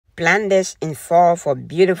plant this in fall for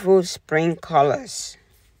beautiful spring colors.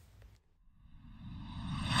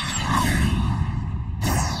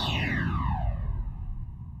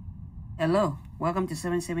 Hello, welcome to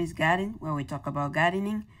 7/7's Garden, where we talk about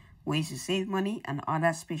gardening, ways to save money, and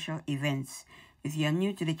other special events. If you are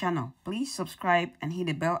new to the channel, please subscribe and hit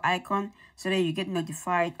the bell icon so that you get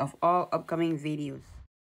notified of all upcoming videos.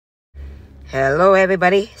 Hello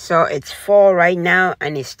everybody, so it's fall right now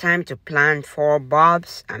and it's time to plant fall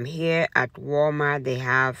bulbs. I'm here at Walmart. They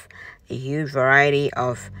have a huge variety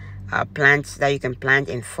of plants that you can plant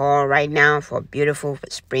in fall right now for beautiful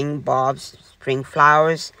spring bulbs, spring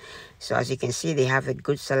flowers. So as you can see, they have a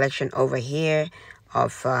good selection over here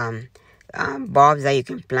of bulbs that you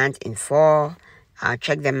can plant in fall.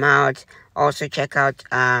 Check them out. Also check out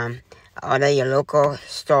other your local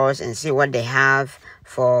stores and see what they have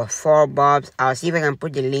for fall bulbs. I'll see if I can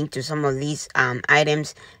put the link to some of these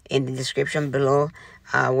items in the description below,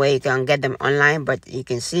 where you can get them online. But you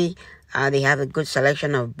can see they have a good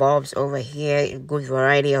selection of bulbs over here, a good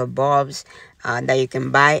variety of bulbs that you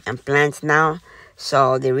can buy and plant now.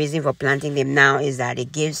 So the reason for planting them now is that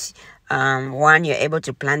it gives one, you're able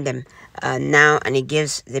to plant them now, and it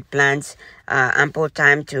gives the plants ample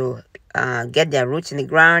time to get their roots in the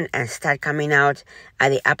ground and start coming out at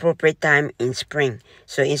the appropriate time in spring.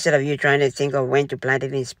 So instead of you trying to think of when to plant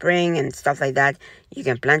it in spring and stuff like that, you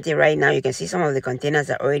can plant it right now. You can see some of the containers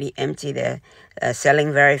are already empty. They're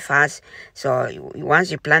selling very fast. So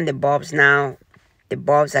once you plant the bulbs now, the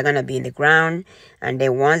bulbs are going to be in the ground, and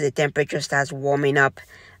then once the temperature starts warming up,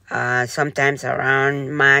 sometimes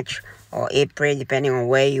around March or April, depending on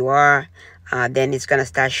where you are, then it's going to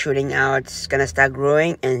start shooting out. It's going to start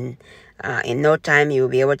growing, and in no time you'll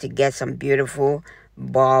be able to get some beautiful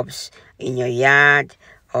bulbs in your yard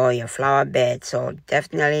or your flower bed. So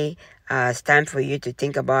definitely it's time for you to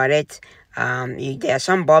think about it. There are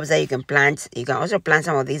some bulbs that you can plant. You can also plant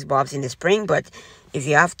some of these bulbs in the spring, but if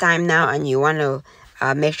you have time now and you want to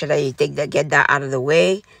make sure that you get that out of the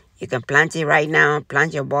way, you can plant it right now.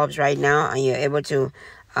 Plant your bulbs right now, and you're able to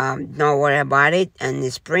not worry about it. And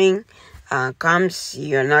the spring comes,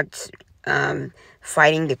 you're not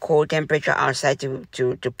fighting the cold temperature outside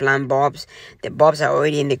to plant bulbs. The bulbs are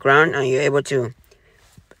already in the ground, and you're able to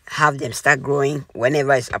have them start growing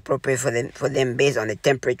whenever it's appropriate for them based on the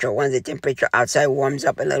temperature, once the temperature outside warms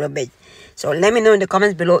up a little bit. So let me know in the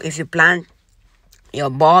comments below if you plant your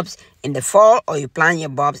bulbs in the fall or you plant your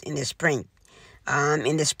bulbs in the spring.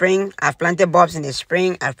 In the spring, I've planted bulbs in the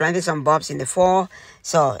spring. I've planted some bulbs in the fall.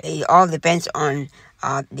 So it all depends on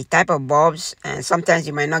the type of bulbs, and sometimes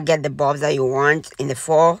you might not get the bulbs that you want in the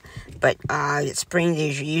fall, but spring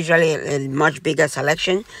is usually a much bigger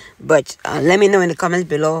selection. But let me know in the comments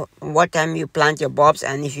below what time you plant your bulbs,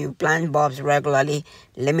 and if you plant bulbs regularly,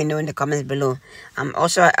 let me know in the comments below. I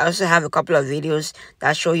also have a couple of videos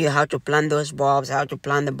that show you how to plant those bulbs, how to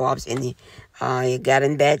plant the bulbs in your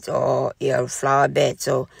garden bed or your flower bed.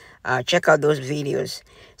 So check out those videos.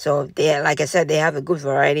 So like I said, they have a good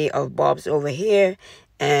variety of bulbs over here,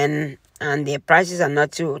 and their prices are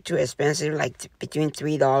not too expensive, like between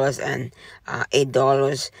 $3 and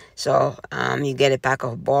 $8. So you get a pack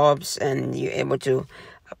of bulbs, and you're able to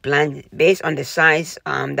plant based on the size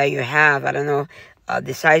that you have. I don't know,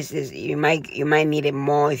 the size is you might need it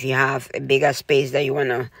more if you have a bigger space that you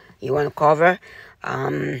wanna cover,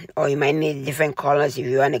 or you might need different colors if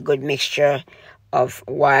you want a good mixture of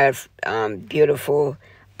wild beautiful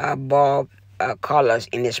bulb colors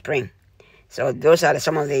in the spring. So those are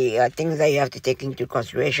some of the things that you have to take into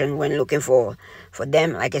consideration when looking for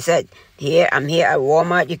them. Like I said, I'm here at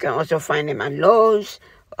Walmart. You can also find them at Lowe's,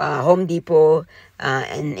 Home Depot,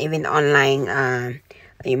 and even online.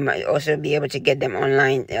 You might also be able to get them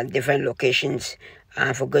online at different locations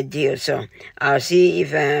for good deals. So I'll see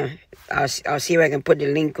if I'll see if I can put the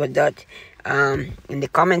link with that in the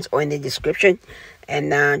comments or in the description,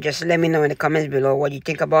 and just let me know in the comments below what you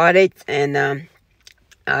think about it. And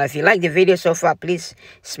if you like the video so far, please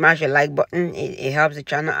smash the like button. It helps the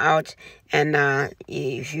channel out. And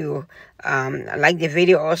if you like the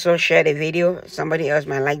video, also share the video. Somebody else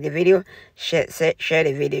might like the video. Share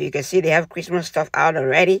the video. You can see they have Christmas stuff out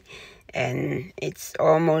already, and it's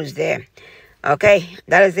almost there. Okay,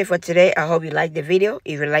 that is it for today. I hope you liked the video.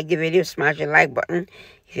 If you like the video, smash the like button.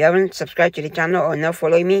 If you haven't subscribed to the channel or not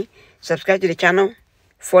following me, subscribe to the channel.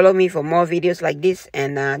 Follow me for more videos like this,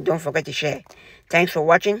 and don't forget to share. Thanks for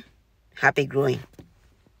watching. Happy growing.